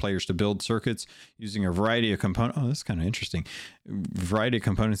challenges players to build circuits using a variety of components. Oh, that's kind of interesting. Variety of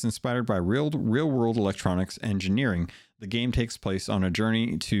components inspired by real-world electronics engineering. The game takes place on a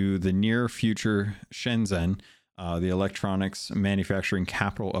journey to the near future Shenzhen, the electronics manufacturing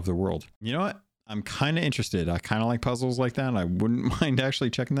capital of the world. You know what? I'm kind of interested. I kind of like puzzles like that. And I wouldn't mind actually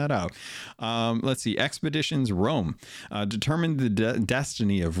checking that out. Let's see. Expeditions Rome. Determine the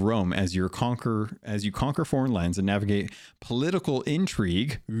destiny of Rome as you conquer foreign lands and navigate political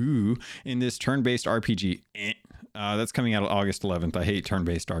intrigue. Ooh, in this turn-based RPG. That's coming out August 11th. I hate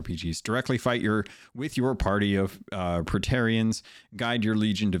turn-based RPGs. Directly fight with your party of Praetorians. Guide your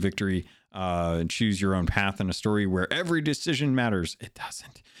legion to victory. Choose your own path in a story where every decision matters. It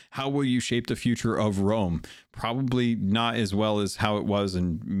doesn't. How will you shape the future of Rome? Probably not as well as how it was,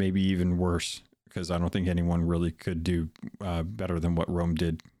 and maybe even worse, because I don't think anyone really could do better than what Rome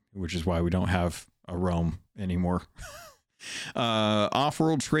did, which is why we don't have a Rome anymore.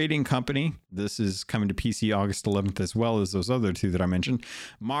 Off-World Trading Company. This is coming to PC August 11th, as well as those other two that I mentioned.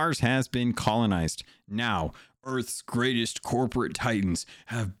 Mars has been colonized. Now, Earth's greatest corporate titans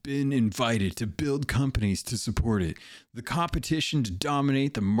have been invited to build companies to support it. The competition to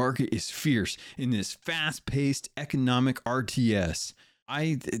dominate the market is fierce in this fast-paced economic RTS.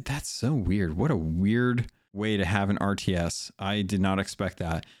 That's so weird. What a weird way to have an RTS. I did not expect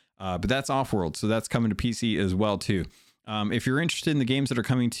that. But that's Off-World, so that's coming to PC as well too. If you're interested in the games that are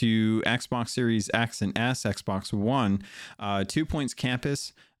coming to Xbox Series X and S, Xbox One, 2 Points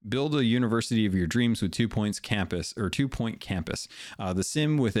Campus. Build a university of your dreams with 2 Points Campus, or 2 Point Campus. The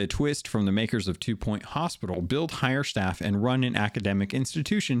sim with a twist from the makers of 2 Point Hospital. Build, hire staff, and run an academic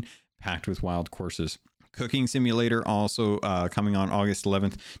institution packed with wild courses. Cooking Simulator also coming on August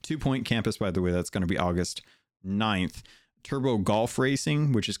 11th. 2 Point Campus, by the way, that's going to be August 9th. Turbo Golf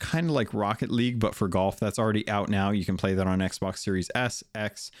Racing, which is kind of like Rocket League, but for golf. That's already out now. You can play that on Xbox Series S,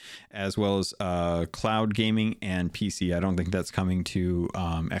 X, as well as cloud gaming and PC. I don't think that's coming to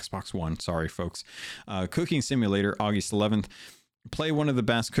Xbox One. Sorry, folks. Cooking Simulator, August 11th. Play one of the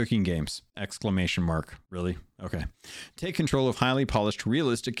best cooking games! Exclamation mark. Really? Okay. Take control of highly polished,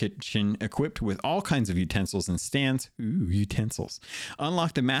 realistic kitchen equipped with all kinds of utensils and stands. Ooh, utensils.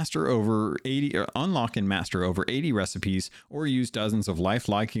 Unlock and master over 80 recipes, or use dozens of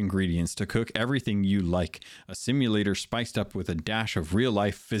lifelike ingredients to cook everything you like. A simulator spiced up with a dash of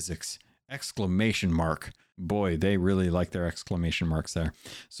real-life physics! Exclamation mark. Boy, they really like their exclamation marks there.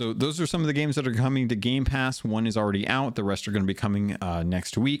 So those are some of the games that are coming to Game Pass. One is already out. The rest are going to be coming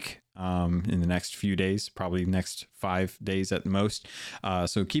next week, in the next few days, probably next 5 days at most.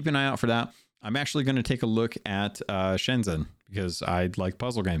 So keep an eye out for that. I'm actually going to take a look at Shenzhen because I like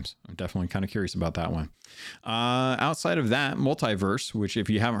puzzle games. I'm definitely kind of curious about that one. Outside of that, Multiverse, which if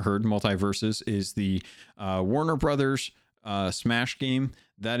you haven't heard, Multiverses is the Warner Brothers Smash game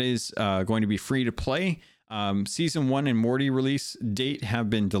that is going to be free to play. Season 1 and Morty release date have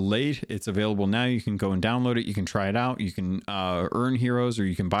been delayed. It's available now. You can go and download it. You can try it out. You can earn heroes or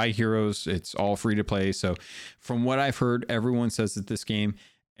you can buy heroes. It's all free to play. So from what I've heard, everyone says that this game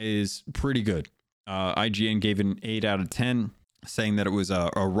is pretty good. IGN gave it an 8 out of 10, saying that it was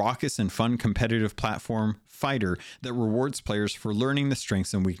a raucous and fun competitive platform fighter that rewards players for learning the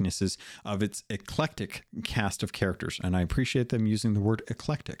strengths and weaknesses of its eclectic cast of characters. And I appreciate them using the word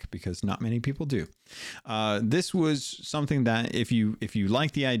eclectic because not many people do. This was something that if you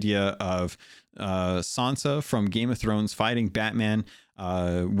like the idea of Sansa from Game of Thrones fighting Batman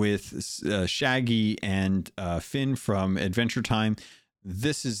with Shaggy and Finn from Adventure Time,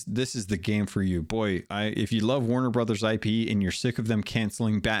 this is the game for you. Boy, if you love Warner Brothers IP and you're sick of them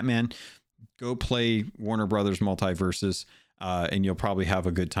canceling Batman, go play Warner Brothers Multiverses, and you'll probably have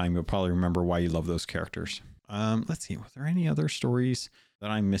a good time. You'll probably remember why you love those characters. Let's see, was there any other stories that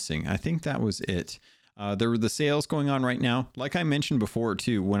I'm missing? I think that was it. There were the sales going on right now. Like I mentioned before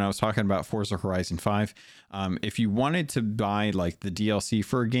too, when I was talking about Forza Horizon 5, if you wanted to buy like the DLC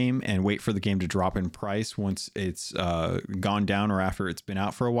for a game and wait for the game to drop in price once it's gone down or after it's been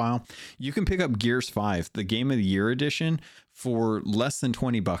out for a while, you can pick up Gears 5, the Game of the Year edition, for less than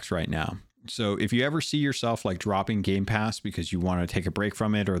 $20 right now. So if you ever see yourself like dropping Game Pass because you want to take a break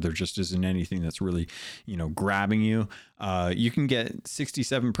from it, or there just isn't anything that's really, grabbing you, you can get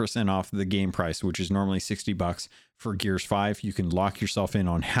 67% off the game price, which is normally $60 for Gears 5. You can lock yourself in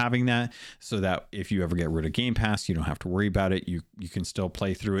on having that so that if you ever get rid of Game Pass, you don't have to worry about it. You can still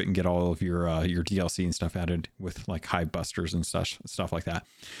play through it and get all of your DLC and stuff added with like Hive Busters and stuff like that.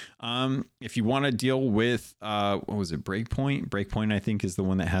 If you want to deal with what was it, Breakpoint I think is the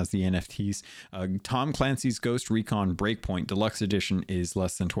one that has the NFTs. Tom Clancy's Ghost Recon Breakpoint Deluxe Edition is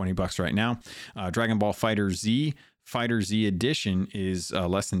less than $20 right now. Dragon Ball Fighter Z Edition is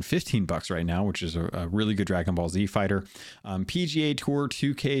less than $15 right now, which is a really good Dragon Ball Z fighter. PGA Tour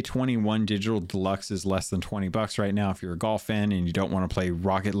 2K21 Digital Deluxe is less than $20 right now. If you're a golf fan and you don't want to play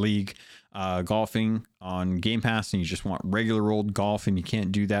Rocket League golfing on Game Pass and you just want regular old golf and you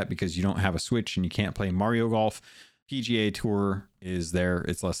can't do that because you don't have a Switch and you can't play Mario Golf, PGA Tour is there.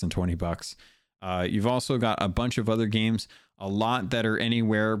 It's less than $20. You've also got a bunch of other games, a lot that are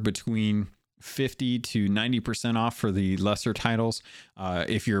anywhere between 50 to 90% off for the lesser titles.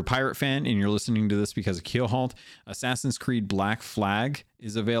 If you're a pirate fan and you're listening to this because of Keelhault, Assassin's Creed Black Flag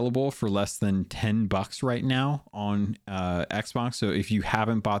is available for less than $10 right now on Xbox. So if you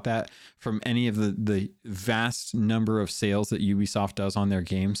haven't bought that from any of the vast number of sales that Ubisoft does on their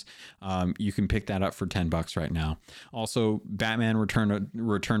games, you can pick that up for $10 right now. Also, Batman Return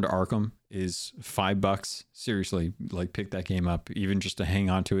to Arkham is $5. Seriously, like pick that game up, even just to hang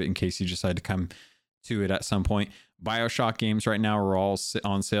on to it in case you decide to come to it at some point. BioShock games right now are all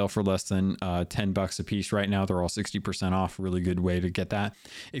on sale for less than $10 a piece right now. They're all 60% off. Really good way to get that.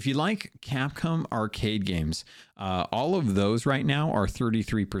 If you like Capcom arcade games, all of those right now are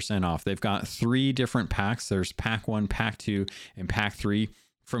 33% off. They've got 3 different packs. There's Pack 1, Pack 2, and Pack 3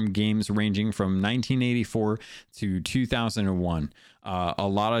 from games ranging from 1984 to 2001. A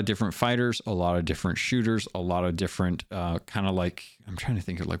lot of different fighters, a lot of different shooters, a lot of different kind of like, I'm trying to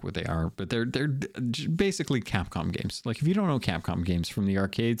think of like what they are, but they're basically Capcom games. Like if you don't know Capcom games from the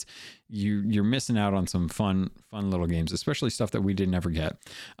arcades, you're missing out on some fun little games, especially stuff that we didn't ever get.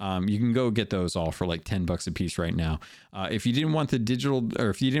 You can go get those all for like $10 a piece right now. If you didn't want the digital, or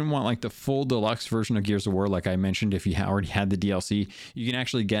if you didn't want like the full deluxe version of Gears of War, like I mentioned, if you already had the DLC, you can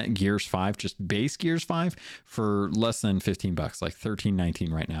actually get Gears 5, just base Gears 5 for less than $15, like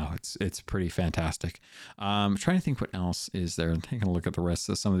 $13.19 right now. It's pretty fantastic. I'm trying to think what else is there. I'm taking a look at the rest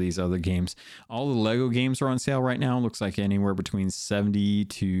of some of these other games. All the Lego games are on sale right now. Looks like anywhere between 70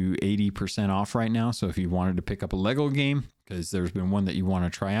 to 80% off right now. So if you wanted to pick up a Lego game, because there's been one that you want to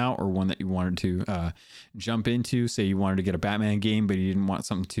try out or one that you wanted to jump into, say you wanted to get a Batman game, but you didn't want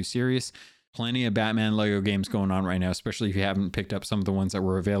something too serious. Plenty of Batman Lego games going on right now, especially if you haven't picked up some of the ones that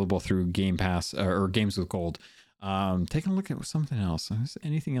were available through Game Pass or Games with Gold. Taking a look at something else. Is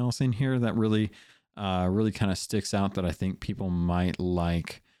anything else in here that really kind of sticks out that I think people might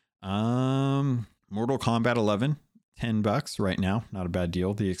like? Mortal Kombat 11, $10 right now. Not a bad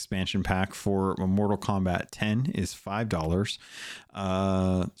deal. The expansion pack for Mortal Kombat 10 is $5.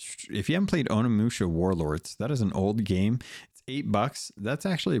 If you haven't played Onimusha Warlords, that is an old game. $8. That's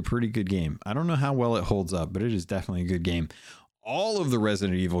actually a pretty good game. I don't know how well it holds up, but it is definitely a good game. All of the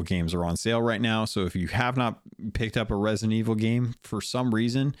Resident Evil games are on sale right now. So if you have not picked up a Resident Evil game for some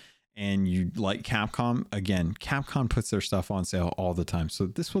reason and you like Capcom, again, Capcom puts their stuff on sale all the time. So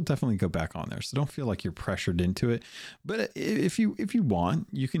this will definitely go back on there. So don't feel like you're pressured into it. But if you want,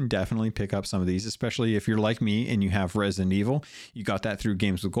 you can definitely pick up some of these, especially if you're like me and you have Resident Evil. You got that through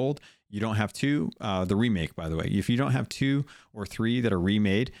Games with Gold. You don't have two, the remake, by the way. If you don't have 2 or 3 that are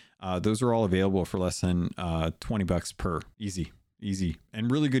remade, those are all available for less than $20 per. Easy,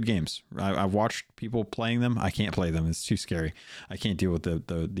 and really good games. I've watched people playing them. I can't play them. It's too scary. I can't deal with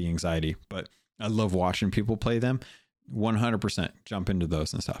the anxiety, but I love watching people play them. 100% jump into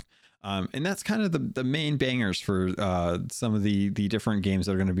those and stuff. And that's kind of the main bangers for some of the different games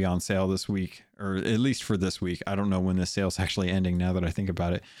that are going to be on sale this week, or at least for this week. I don't know when the sale's actually ending now that I think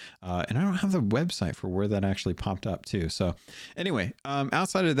about it. And I don't have the website for where that actually popped up too. So anyway,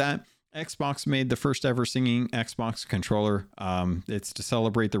 outside of that, Xbox made the first ever singing Xbox controller. It's to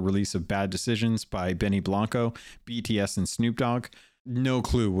celebrate the release of Bad Decisions by Benny Blanco, BTS, and Snoop Dogg. No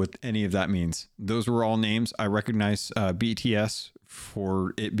clue what any of that means. Those were all names. I recognize BTS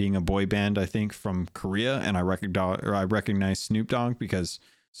for it being a boy band, I think, from Korea, and I recognize Snoop Dogg because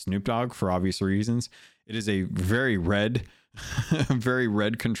Snoop Dogg, for obvious reasons. It is a very red, very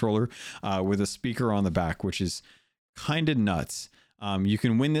red controller with a speaker on the back, which is kind of nuts. You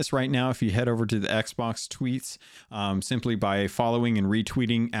can win this right now if you head over to the Xbox tweets simply by following and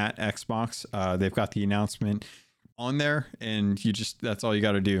retweeting at Xbox. They've got the announcement on there, and that's all you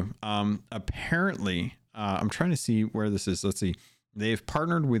got to do. Apparently, I'm trying to see where this is. Let's see. They've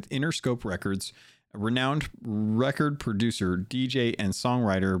partnered with Interscope Records, a renowned record producer, DJ, and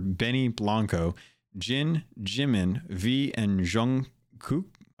songwriter Benny Blanco, Jin, Jimin, V, and Jungkook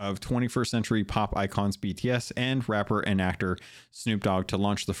of 21st century pop icons BTS, and rapper and actor Snoop Dogg to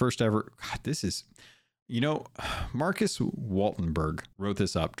launch the first ever. God, this is, Marcus Waltenberg wrote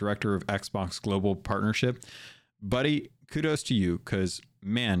this up, director of Xbox Global Partnership. Buddy, kudos to you, because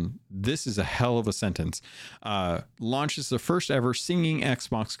man, this is a hell of a sentence. Launches the first ever singing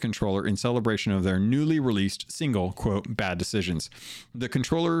Xbox controller in celebration of their newly released single, quote, Bad Decisions. The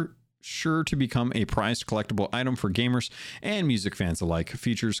controller, sure to become a prized collectible item for gamers and music fans alike,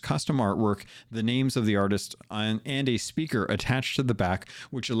 features custom artwork, the names of the artist, and a speaker attached to the back,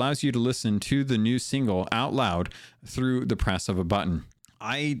 which allows you to listen to the new single out loud through the press of a button.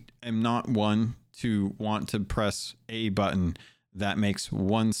 I am not one to want to press a button that makes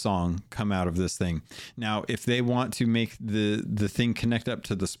one song come out of this thing. Now, if they want to make the thing connect up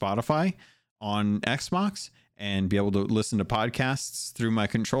to the Spotify on Xbox and be able to listen to podcasts through my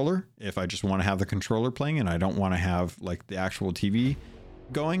controller, if I just want to have the controller playing and I don't want to have like the actual TV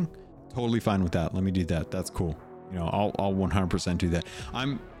going, totally fine with that. Let me do that. That's cool. I'll 100% do that.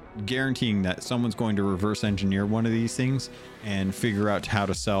 I'm guaranteeing that someone's going to reverse engineer one of these things and figure out how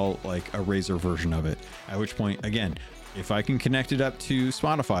to sell like a Razer version of it. At which point, again, if I can connect it up to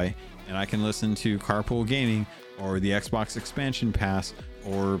Spotify and I can listen to Carpool Gaming or the Xbox Expansion Pass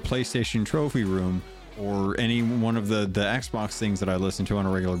or PlayStation Trophy Room or any one of the Xbox things that I listen to on a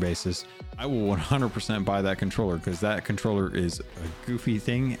regular basis, I will 100% buy that controller, because that controller is a goofy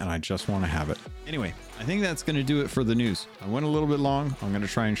thing and I just want to have it. Anyway, I think that's going to do it for the news. I went a little bit long. I'm going to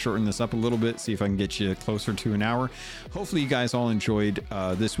try and shorten this up a little bit, see if I can get you closer to an hour. Hopefully you guys all enjoyed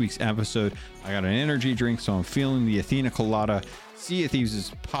this week's episode. I got an energy drink, so I'm feeling the Athena Colada. Sea of Thieves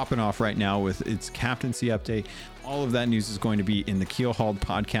is popping off right now with its captaincy update. All of that news is going to be in the Keelhauled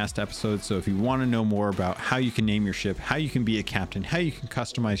podcast episode. So if you want to know more about how you can name your ship, how you can be a captain, how you can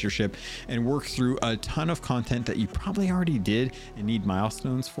customize your ship, and work through a ton of content that you probably already did and need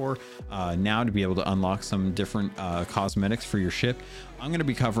milestones for now to be able to unlock some different cosmetics for your ship, I'm going to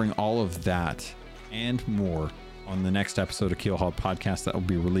be covering all of that and more on the next episode of Keelhauled podcast that will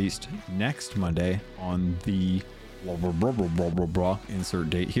be released next Monday on the blah, blah, blah, blah, blah, blah, blah, insert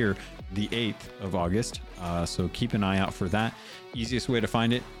date here, the 8th of August. So keep an eye out for that. Easiest way to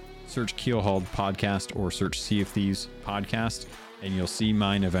find it, search Keelhauled Podcast or search Sea of Thieves Podcast, and you'll see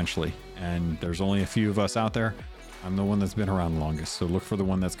mine eventually. And there's only a few of us out there. I'm the one that's been around the longest. So look for the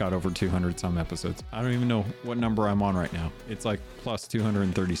one that's got over 200 some episodes. I don't even know what number I'm on right now. It's like plus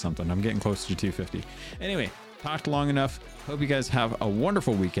 230 something. I'm getting close to 250. Anyway, talked long enough. Hope you guys have a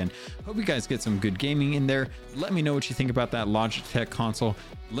wonderful weekend. Hope you guys get some good gaming in there. Let me know what you think about that Logitech console.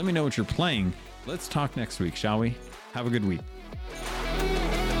 Let me know what you're playing. Let's talk next week, shall we? Have a good week.